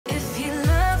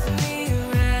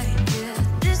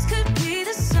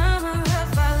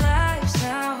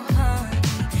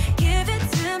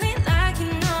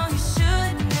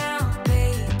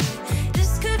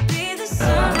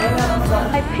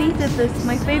at this,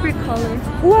 my favorite color.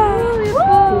 Wow, 예뻐.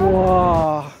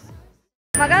 Wow.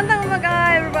 Magandang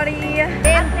umaga, everybody.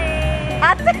 아떼.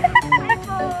 아떼.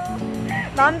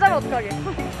 남자는 어떡하게?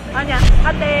 아니야.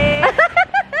 아떼.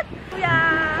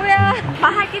 꾸야. 꾸야.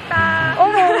 마하기다.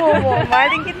 어머.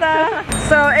 말딩기다.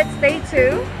 So it's day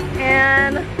 2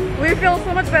 and we feel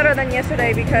so much better than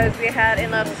yesterday because we had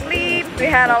enough sleep. We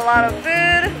had a lot of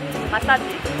food. Massage.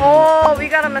 Oh, we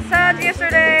got a massage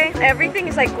yesterday. Everything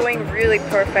is like going really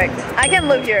perfect. I can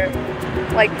live here.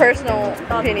 Like personal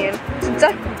opinion.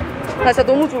 진짜? 나 진짜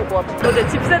너무 좋을 것 같아. 어제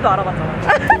집세도 알아봤잖아.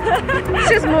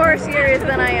 She's more serious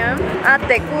than I am.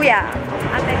 아떼 꾸야.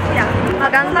 아떼 꾸야.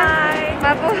 마간다.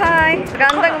 마부하이.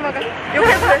 간다 음악가.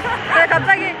 욕했어. 내가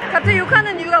갑자기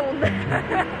욕하는 이유가 뭔데?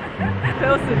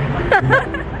 배웠으니까.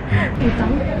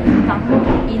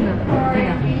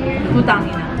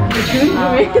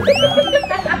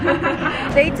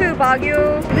 Day 2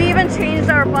 Baguio. We even changed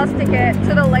our bus ticket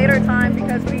to the later time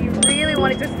because we really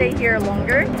wanted to stay here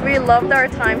longer. We loved our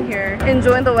time here,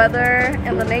 enjoying the weather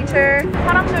and the nature.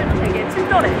 사람들도 되게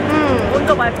친절해.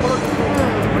 먼저 말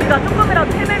걸어주고 우리가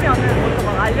조금이라도 헤매면은 먼저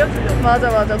막 알려주려고.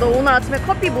 맞아. 너 오늘 아침에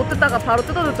커피 못 듣다가 바로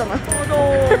뜯어줬잖아.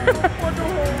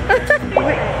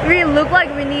 We look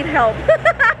like we need help.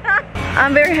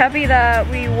 I'm very happy that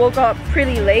we woke up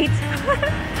pretty late.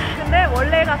 근데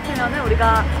원래 같으면은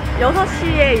우리가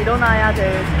 6시에 일어나야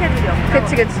될 스케줄이었어.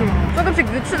 그치. 조금씩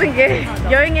늦추는 게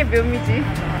여행의 묘미지.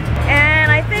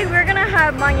 And I think we're gonna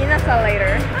have mang inasal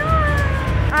later.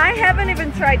 I haven't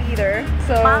even tried either.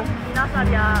 So 망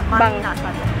이나살이야. 망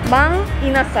이나살. mang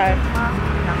inasal.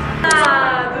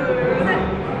 하나, 둘, 셋.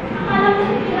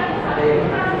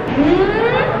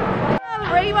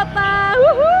 레이 왔다.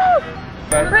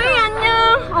 레이 안녕.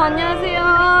 안녕하세요.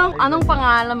 Anong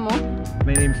pangalan mo?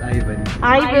 My name's Ivan.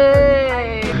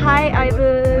 Ivan. Hi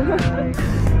Ivan.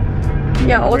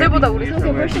 야 어제보다 우리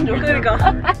상태 훨씬 좋아. 그러니까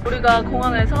우리가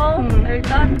공항에서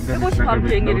일단 7시 반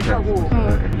비행기를 타고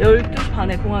 12시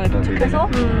반에 공항에 도착해서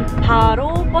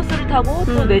바로 버스를 타고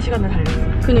또 4시간을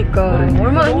달렸어. 그니까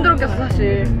얼마나 힘들었겠어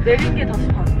사실. 내린 게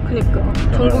 5시 반. 그니까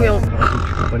정국영.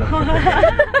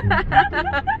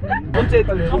 어째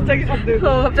갑자기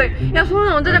잠들고. 갑자기 야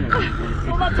소은 언제 잘까?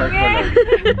 소나 조용해.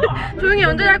 조용히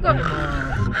언제 잘 거야?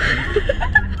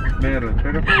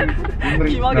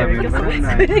 기막에 맥혔어.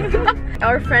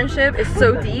 Our friendship is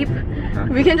so deep.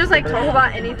 We can just like talk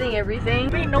about anything,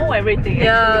 everything. We know everything.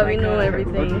 Yeah, we know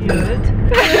everything.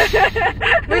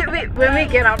 When we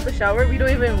get out of the shower, we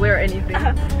don't even wear anything.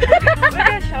 We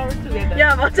get showered together.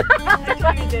 야 맞아.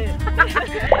 이제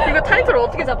이거 타이틀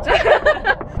어떻게 잡지?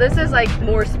 This is like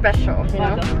more special, you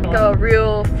know? Like a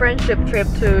real friendship trip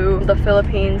to the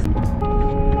Philippines.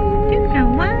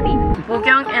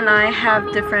 Bokyung and I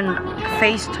have different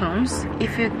face tones,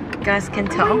 if you guys can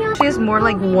tell. She's more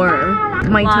like warm.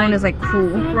 My tone is like cool.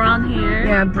 brown hair.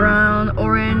 Yeah, brown,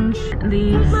 orange,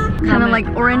 leaves. kind of like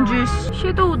orangish.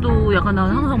 섀도우도 약간 난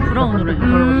항상 브라운으로 해.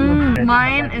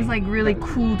 Mine is like really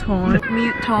cool tone,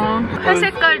 mute tone. 팔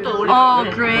색깔도 어울리고. Oh,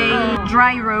 gray,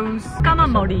 dry rose.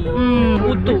 까만 머리.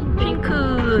 옷도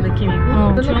핑크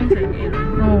느낌이고 주황색이에요.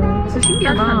 진짜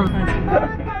신기하다.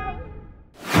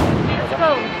 Let's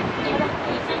go.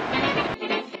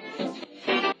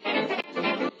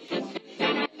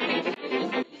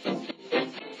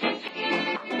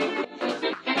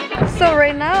 So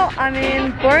right now I'm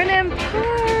in Burnham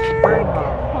Park.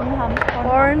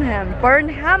 Burnham.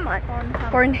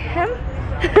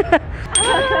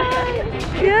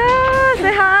 Yeah,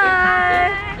 say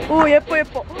hi. 오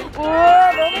예뻐.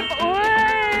 우와 너무 예뻐.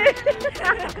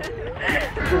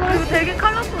 이거 되게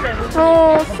컬러풀해.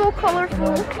 So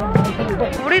colorful.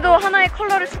 우리도 하나의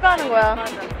컬러를 추가하는 거야.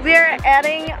 We are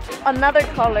adding another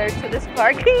color to this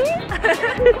park.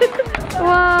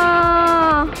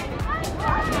 와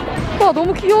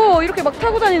너무 귀여워. 이렇게 막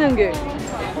타고 다니는 게.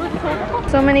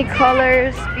 So many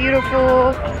colors,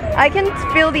 beautiful. I can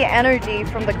feel the energy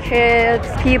from the kids,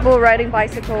 people riding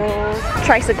bicycles,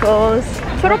 tricycles.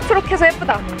 초록초록해서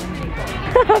예쁘다.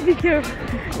 Be careful.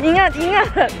 인gat.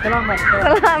 salamat.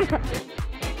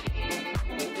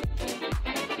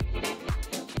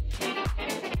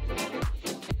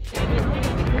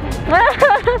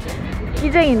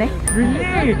 이쟁이네.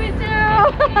 Really?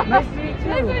 Nice to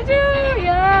meet you.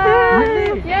 Yeah.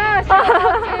 Really? Yeah. She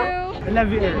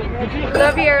Love you early.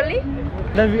 love you early.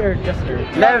 Love you early. Just early.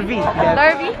 Love you.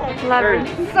 Love you.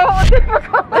 So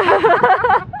difficult.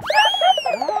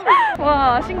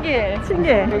 와 신기해.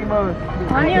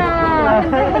 아니야.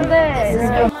 근데.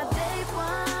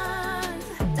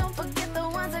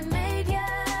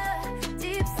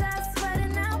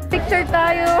 Picture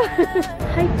tayo.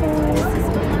 Hi po.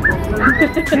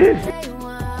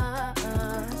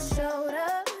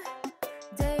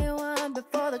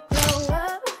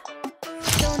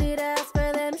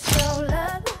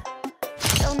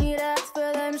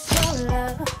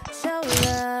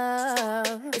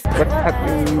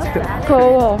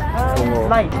 더워.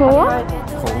 더워? 더워.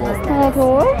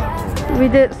 더워? We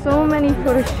did so many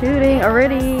photo shooting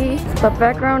already. The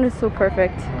background is so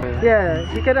perfect. Yeah,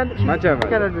 you can understand. You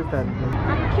can understand.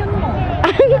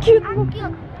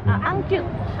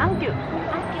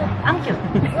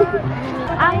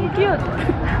 cute.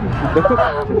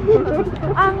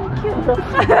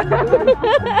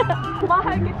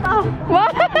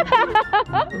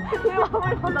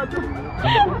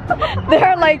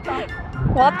 They're like,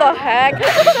 what the heck?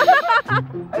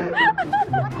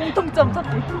 공통점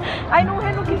찾기. I know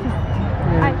Hello Kitty.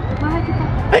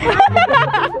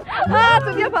 아,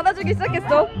 드디어 받아주기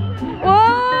시작했어. 오!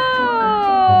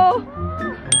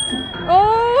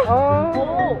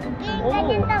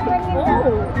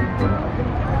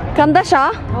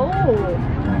 간다샤?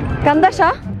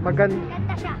 간다샤?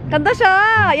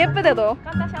 간다샤! 예쁘대도.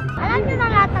 Alam niyo na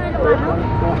lahat ng Ilocano?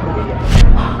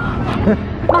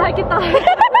 맛있겠다.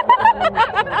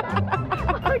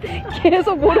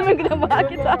 계속 모르면 그냥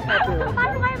말하겠다.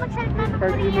 Paano kayo magsalita ng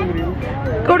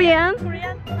Korean? Korean?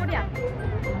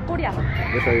 코리아.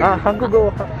 아,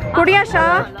 한국어.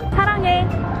 코리아샤? 사랑해.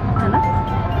 하나?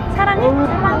 사랑해.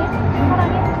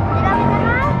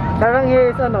 Sarangi? Sarangi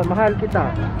is ano, mahal kita.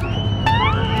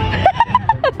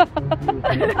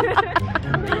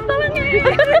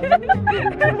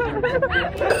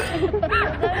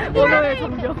 언어의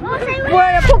감격.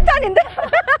 뭐야, 폭탄인데?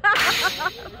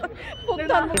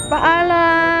 폭탄.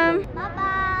 Paalam.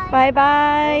 Bye-bye!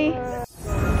 Bye-bye.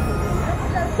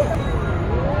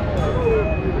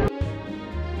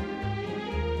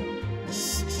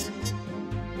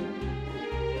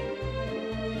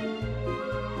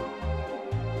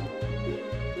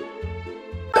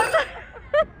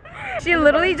 She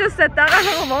literally just said that.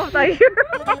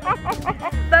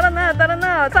 Tara na.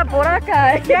 Sa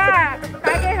Boracay. Yeah.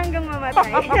 Tagay hanggang mamatay.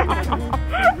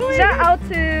 Shout out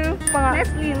to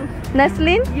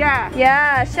Neslin? Yeah.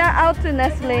 Yeah. Shout out to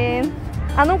Neslin.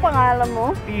 Anong pangalan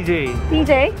mo? PJ.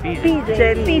 PJ?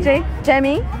 PJ.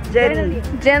 Jemmy? Jenny.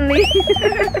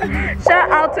 Shout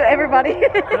out to everybody.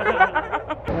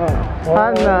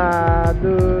 하나,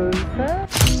 둘, 셋.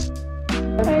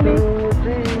 둘,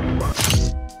 셋.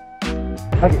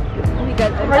 Okay.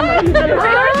 Ah, really?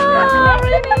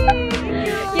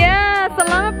 Yeah,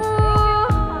 salamat po.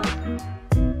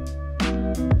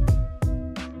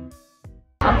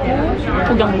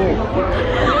 구경모.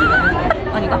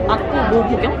 아닌가? 악구 모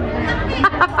구경?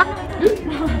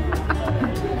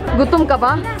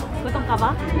 구tom까봐?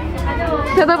 그던가봐.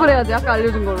 대답을 해야지. 아까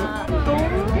알려준 걸로.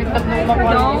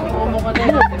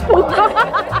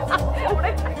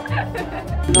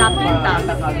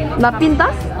 나핀타스? 나핀타.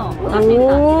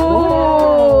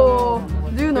 오.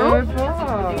 Do you know?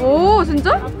 오,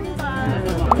 진짜?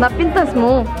 나핀타스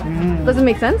뭐? Does it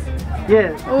make sense?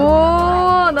 Yes.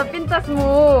 오, 나핀타스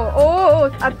뭐? 오,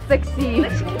 아, 섹시.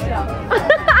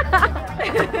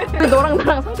 너랑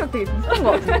나랑 성격 되게 비슷한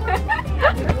거 같아.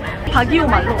 바기오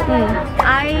말로.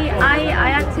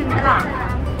 아야틴카.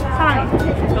 사랑해.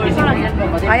 널 사랑해.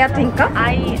 아야틴카?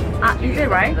 is it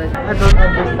right? I don't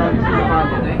understand.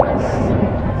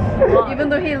 Even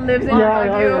though he lives in Yeah,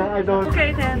 Baguio. I don't.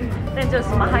 Okay, then just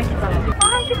mahal kita.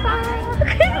 Mahal kita.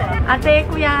 Ate,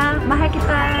 kuya, mahal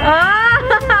kita.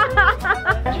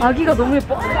 아기가 너무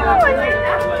예뻐.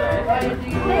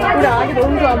 우리 아기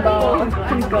너무 좋아한다.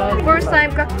 그러니까. First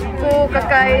time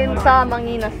kakain sa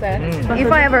Manginase.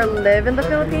 If I ever live in the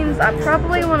Philippines, I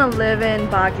probably want to live in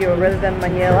Baguio rather than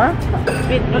Manila.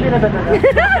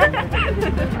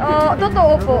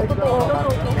 totoo po. Totoo.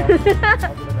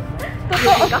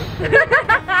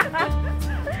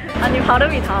 아니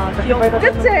발음이 다 귀여워.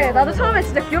 그치? 나도 처음에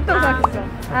진짜 귀엽다고 생각했어.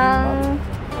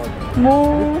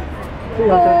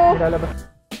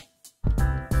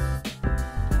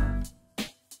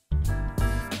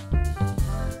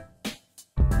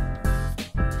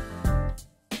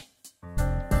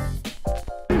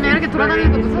 이렇게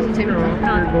돌아다니는 것도 사실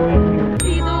재밌다.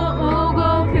 비도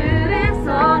오고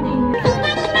그랬더니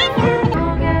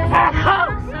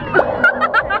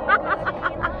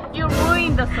You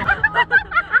ruined the song.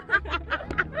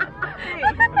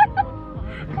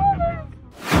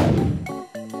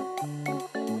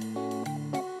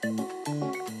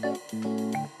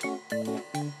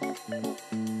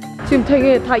 지금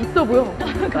되게 다 있어 보여.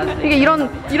 이게 이런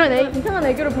이상한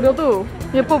애교를 부려도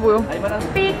예뻐 보여.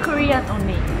 Speak Korean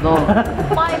only. No.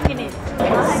 5 minutes.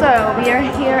 So we are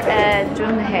here at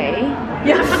Junhae.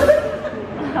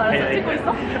 알았어, 찍고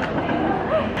있어?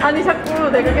 아니 자꾸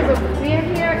내가 계속 We are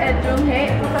here at Junhae.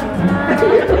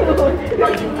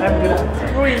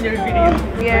 Ruin your video.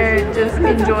 We are just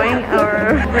enjoying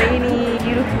our rainy,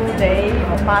 beautiful day.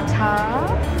 Matcha.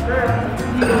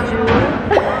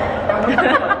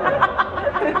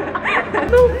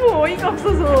 너무 어이가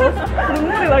없어서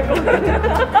눈물이 날 것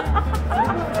같아.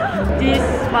 This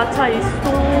matcha is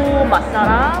so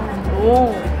masala.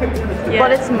 Oh, yeah.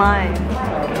 But it's mine,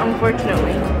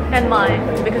 unfortunately. And mine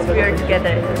because we are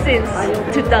together since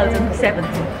 2017.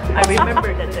 I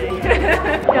remember that day.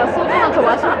 야, 소주나 더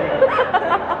마셔.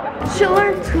 She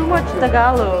learned too much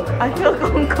Tagalog. I feel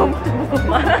uncomfortable.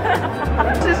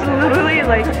 She's literally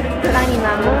like 땅이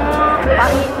나무,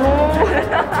 빵이 고,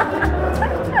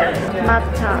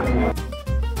 matcha.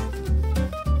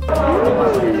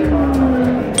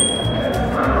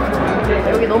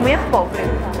 여기 너무 예뻐.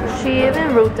 She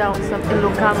even wrote down some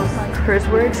Ilocanos curse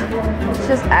words. It's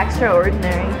just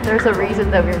extraordinary. There's a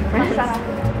reason that we're friends.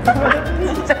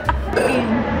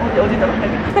 어디다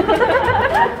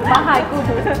Bahay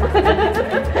kubo.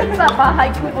 Sa bahay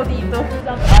kubo dito.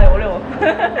 아 어려워.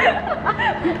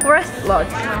 Rest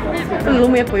lodge. 근데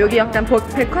너무 예뻐. 여기 약간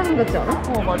백화점 같지 않아?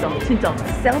 어 맞아 진짜.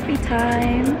 Selfie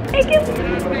time.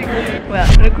 뭐야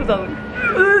레코다운.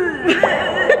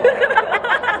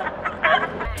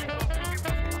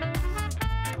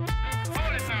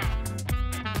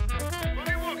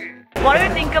 What do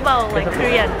you think about like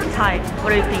Korean Thai? What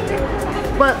do you think?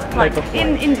 But Like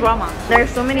in drama. there are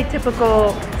so many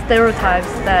typical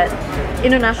stereotypes that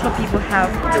international people have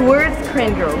towards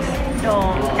Korean girls.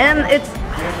 And it's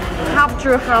half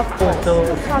true, half false.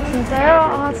 아 진짜요?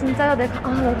 아 진짜요? 네, 네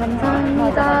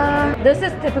감사합니다. This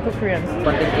is typical Korean.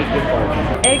 But in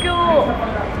애교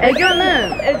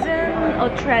애교는 isn't a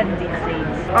trend these days.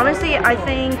 honestly, I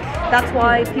think that's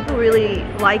why people really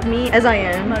like me as I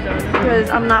am. 맞아. Because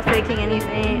I'm not faking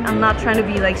anything. I'm not trying to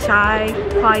be like shy,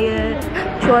 quiet.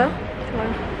 좋아요?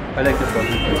 I like this one.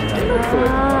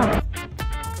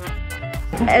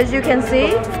 As you can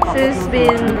see, she's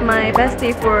been my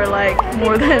bestie for like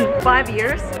more than 5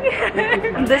 years.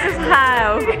 This is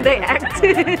how they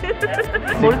acted.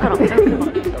 머리카락 짧게.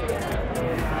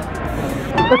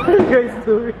 What are you guys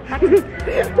doing?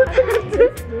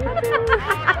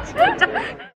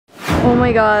 Oh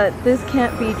my god, this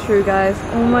can't be true, guys.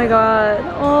 Oh my god.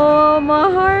 Oh,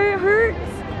 my heart hurts.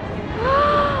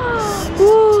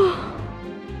 Whew.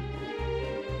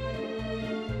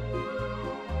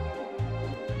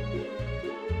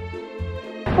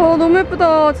 너무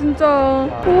예쁘다, 진짜.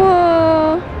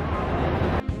 우와.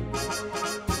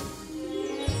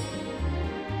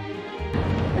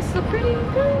 It's so pretty.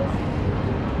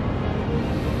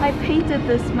 I painted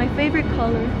this, my favorite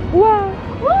color. 우와.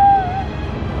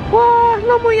 와,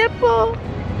 너무 예뻐.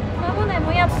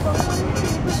 너무 예뻐.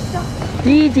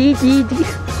 D.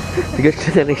 Good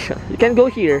generation. You can go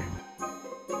here.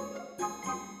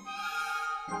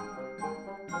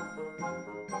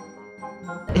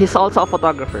 He's also a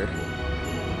photographer.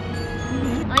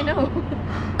 I know.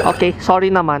 Okay, sorry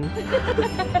naman.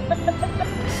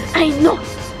 I know.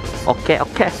 Okay.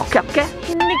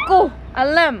 hindi ko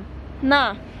alam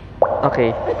na.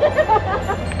 Okay.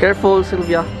 Careful,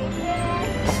 Sylvia.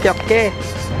 Okay.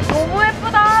 너무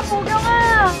예쁘다,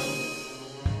 보경아.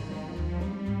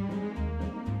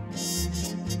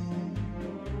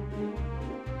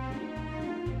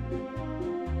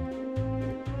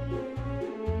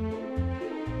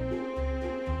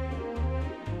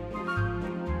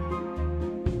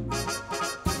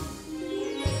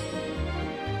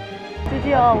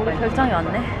 드디어 우리 결정이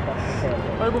왔네.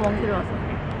 얼굴 멍키를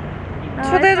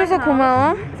왔어. 초대해줘서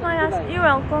고마워. Soya, you're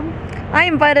welcome. I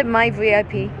invited my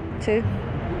VIP too.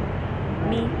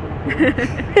 Me.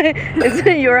 Is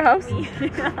it your house?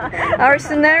 Our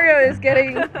scenario is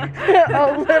getting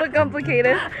a little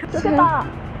complicated. 좋다.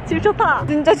 집 좋다.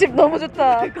 진짜 집 너무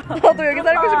좋다. 나도 여기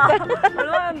살고 싶다.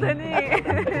 얼마면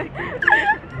되니?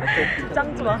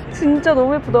 짱 좋아. 진짜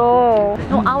너무 예쁘다.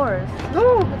 No hours.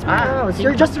 No,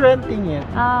 you're just renting it.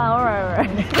 alright.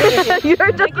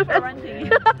 You're just renting.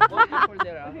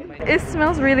 It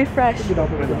smells really fresh.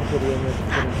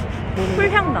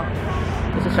 풀향나.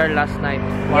 This is our last night.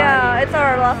 Yeah, it's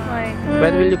our last night.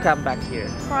 When will you come back here?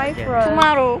 Cry for us.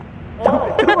 Tomorrow.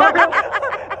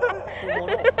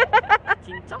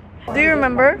 Do you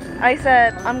remember? I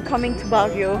said I'm coming to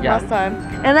Baguio Yeah. last time.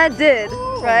 And I did,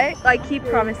 right? I keep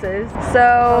promises.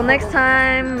 So next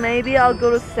time, maybe I'll go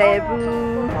to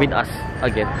Cebu. With us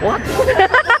again. What?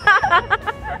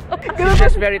 She's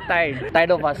just very tired.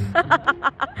 Tired of us.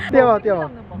 Tiago.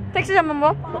 택시 한번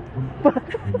봐.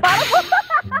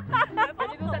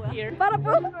 Para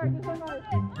po.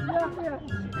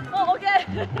 Oh, okay.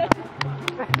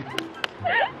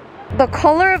 The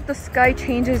color of the sky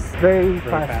changes Very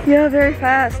fast. yeah, very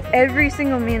fast. Every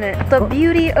single minute. The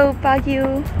beauty of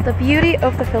Baguio, the beauty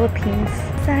of the Philippines.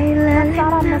 Silent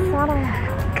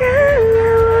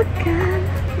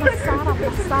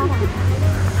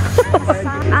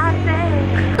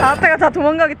아떼가 다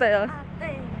도망가겠다 야.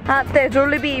 아떼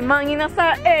졸리비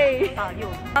망이나살 에이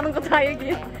하는 거 다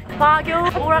얘기해. 바교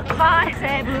오라카이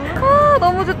세부. 아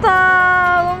너무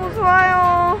좋다. 너무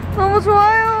좋아요. 너무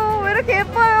좋아요. 왜 이렇게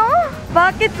예뻐요?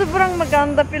 Bakit sobrang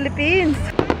maganda Philippines?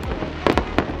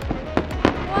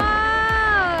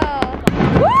 Wow!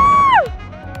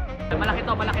 Woo! Malaki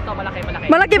to, malaki to, malaki, malaki.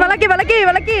 Malaki, malaki, malaki,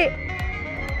 malaki.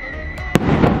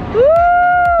 Woo!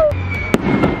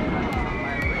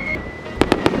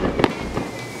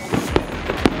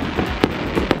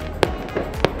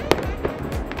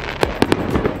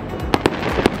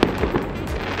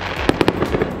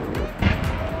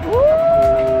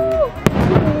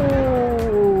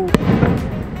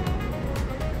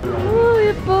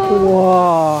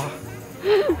 Wow.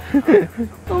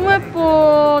 너무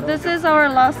예뻐. This is our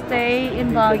last day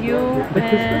in Baguio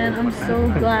and I'm so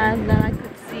glad that I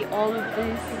could see all of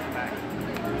this.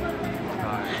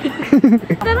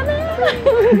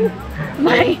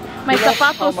 my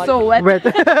sapatos so wet. Wet.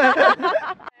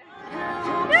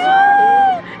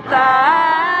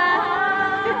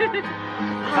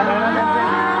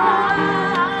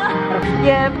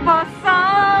 예뻤어.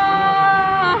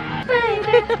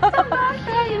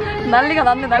 난리가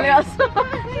났네. 난리가 났어.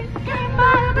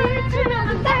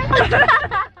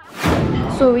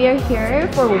 So we are here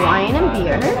for wine and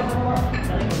beer.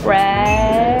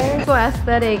 Red. So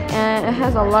aesthetic and it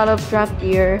has a lot of draft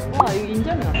beer. 와 이거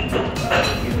인절미다.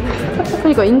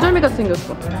 그러니까 인절미 같이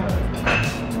생겼어.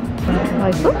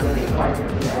 맛있어?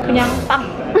 그냥 빵.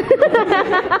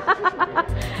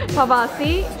 봐봐,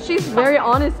 see? She's very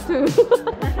honest too.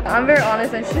 I'm very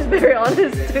honest and she's very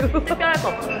honest too. 특별할 거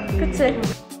없어. 그치?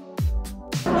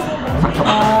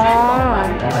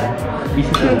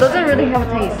 It doesn't really have a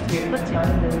taste.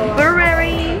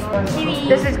 Blueberry, kiwi.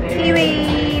 This is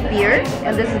kiwi beer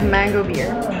and this is mango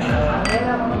beer.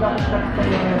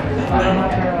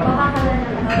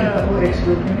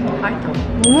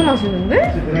 너무 맛있는데?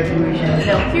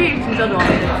 내가 키위 진짜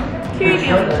좋아하는데. 키위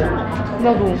비어.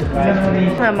 나도.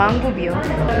 그냥 망고 비어.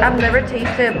 I've never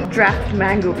tasted draft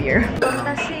mango beer.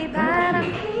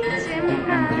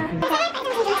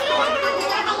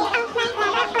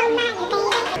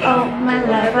 Oh my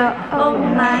lover, oh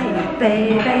my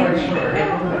baby.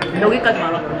 여기까지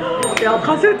말아. 야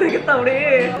가수 되겠다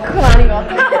우리. 그건 아닌 것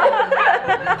같아.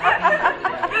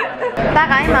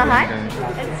 딱 아이마할?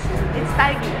 It's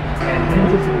딸기.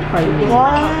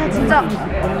 와 진짜.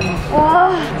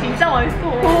 와 진짜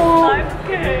맛있어. 아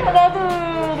행복해. 나도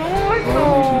너무 맛있어.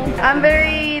 I'm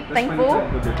very thankful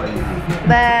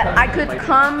that I could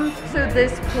come to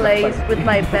this place with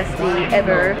my bestie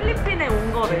ever. 필리핀에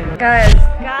온 거를. Guys,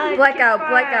 blackout.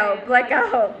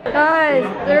 Guys,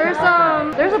 there's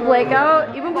a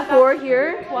blackout even before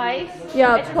here. Twice.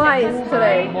 Yeah, twice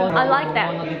today. I like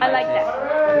that. I like that.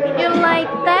 You like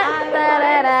that?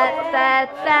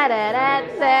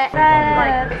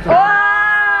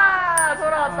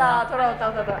 와,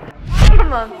 돌아왔다.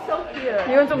 잠깐만.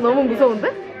 이건 좀 너무 무서운데?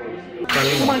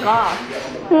 Oh my god.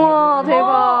 우와,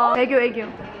 대박. 애교.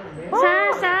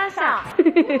 샤샤샤.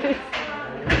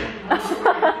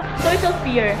 Soy sauce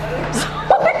beer.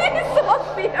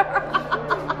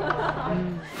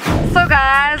 So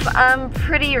guys, I'm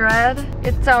pretty red.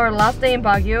 It's our last day in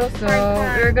Baguio, so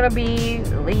we're gonna be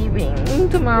leaving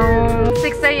tomorrow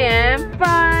 6 a.m.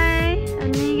 Bye.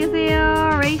 안녕히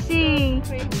계세요, Racing.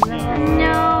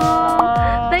 안녕.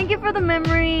 Thank you for the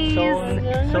memories.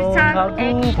 소원하고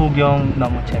구경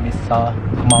너무 재밌어.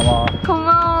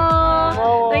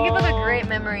 고마워. Thank you for the great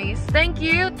memories. Thank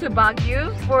you to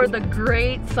Baguio for the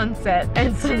great sunset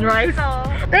and sunrise.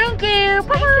 Thank you.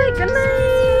 Bye bye. Good night.